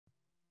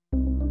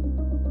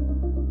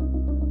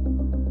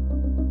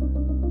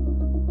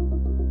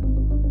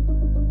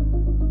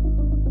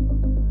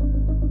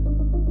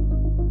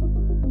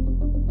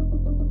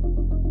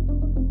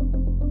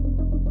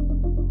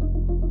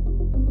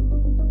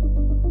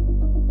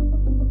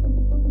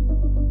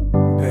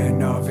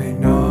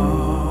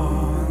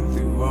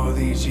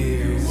these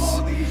years.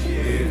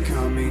 They've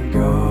come and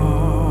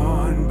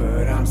gone,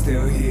 but I'm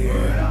still here.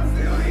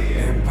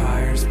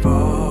 Empires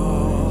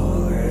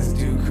fall, as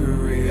do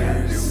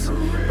careers,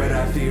 but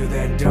I feel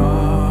that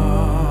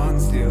dawn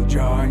still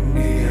drawing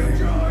near.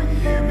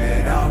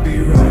 Man, I'll be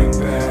right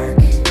back.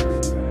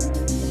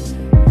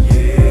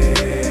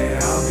 Yeah,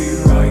 I'll be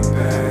right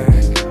back.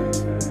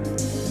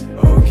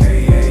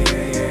 Okay,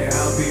 yeah,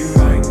 I'll be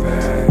right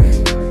back.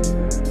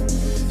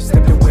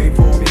 Stepped away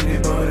for a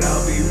minute, but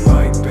I'll be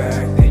right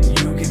back. Then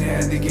you can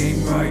have the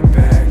game right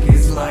back.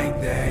 It's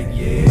like that,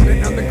 yeah.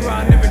 Been on the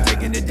grind, never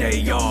taking a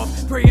day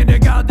off, praying to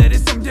God that it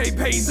someday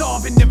pays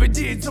off. It never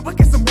did, so I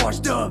guess I'm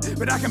washed up.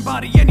 But I can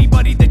body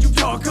anybody that you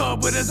talk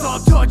up. With a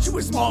soft touch, you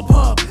a small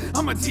pup.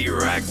 I'm a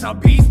T-Rex, I'll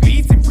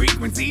beats and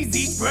frequencies.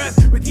 Each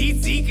breath with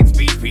heat seeking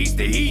speech, piece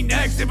to heat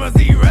next. If I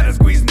see you red, I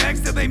squeeze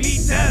next till they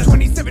meet death.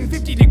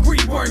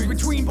 2750-degree words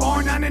between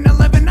bar 9 and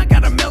 11. I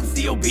gotta melt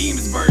steel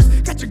beams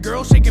burst. Got your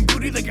girl shaking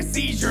booty like a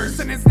seizure,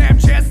 sending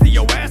Snapchats to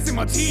your ass in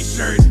my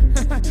t-shirt.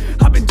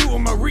 I've been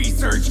doing my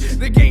research.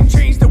 The game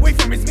changed away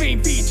from its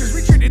main features.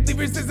 We traded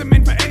lyricism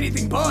in for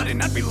anything but,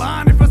 and I'd be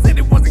lying if I said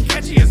it wasn't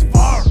catchy as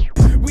far.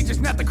 We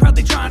just not the crowd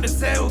they trying to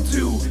sell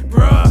to,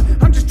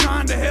 bruh. I'm just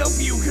trying to help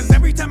you, cause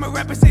every time a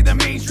rapper say the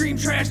mainstream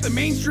trash, the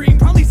mainstream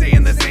probably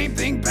saying the same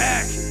thing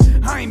back.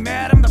 I ain't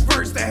mad, I'm the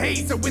first to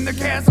hate, so when the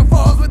castle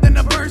falls within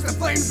a burst of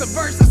flames, the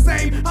verse the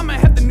same. I'ma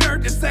have the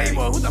nerve to say,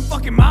 well, who the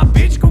fuck am I,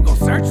 bitch? Go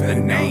search the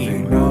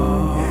name.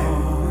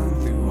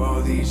 On through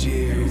all these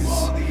years,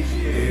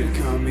 they've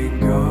come and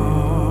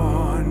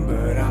gone,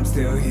 but I'm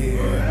still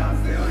here.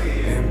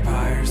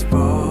 Empires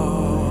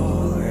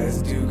fall,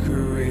 as do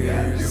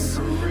careers,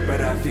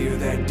 but I feel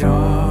that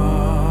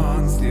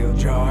dawn still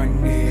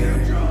drawing near.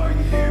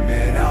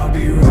 Man, I'll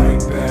be right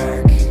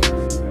back.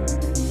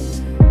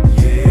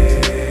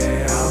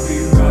 Yeah, I'll be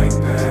right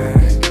back.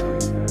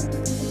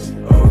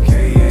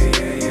 Okay,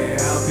 yeah,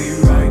 I'll be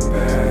right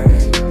back.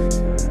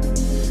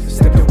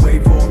 Stepped away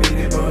for a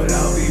minute, but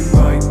I'll be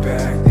right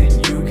back. Then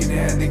you can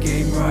have the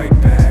game right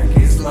back.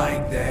 It's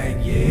like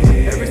that,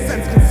 yeah. Ever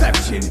since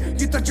conception,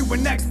 you thought you were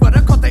next, but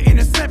I caught the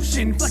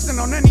interception. Flexing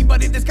on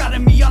anybody that's got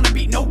me on a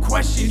beat, no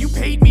question. You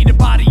paid me to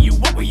body you,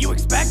 what were you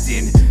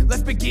expecting?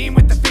 Let's begin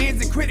with the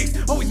fans and critics,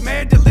 always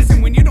mad to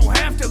listen when you don't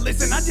have to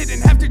listen. I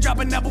didn't have to drop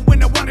a number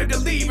when I wanted to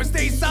leave, or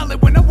stay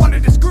solid when I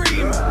wanted to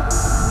scream.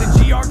 The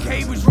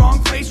GRK was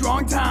wrong place,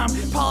 wrong time.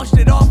 Polished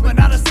it off, but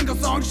not a single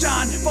song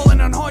shine.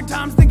 Falling on hard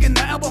times, thinking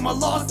the album I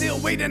lost. Still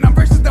waiting on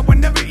verses that were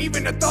never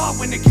even a thought.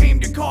 When it came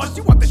to cost,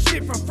 you want the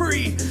shit for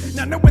free.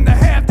 Not knowing the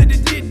half that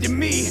it did to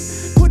me,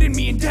 putting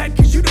me in debt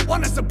cause you don't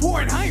wanna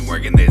support. I ain't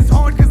working this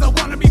hard cause I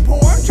wanna be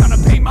poor. I'm trying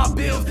to pay my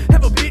bills,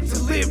 have a bit to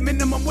live.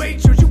 Minimum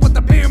wage shows you what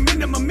the bare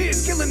minimum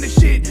is. Killing the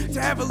shit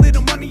to have a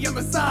little money on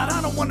the side.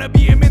 I don't wanna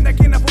be a man that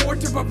can afford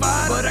to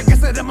provide, but I guess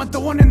that I'm a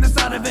thorn in the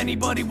side of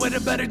anybody with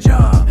a better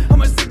job.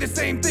 I'ma say the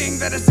same thing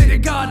that I say to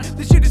God.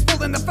 This shit is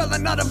pulling the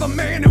felon out of a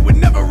man who would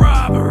never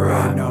rob.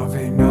 And off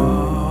and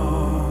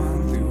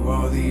on through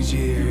all these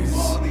years,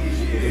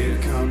 they've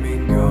come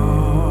and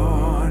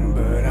gone,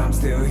 but I'm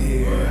still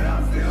here.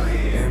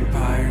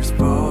 Empires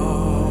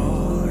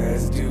fall,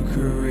 as do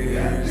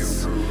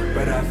careers,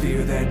 but I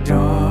feel that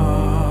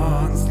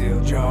dawn still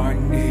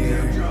drawing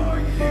near.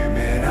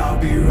 Man, I'll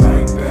be right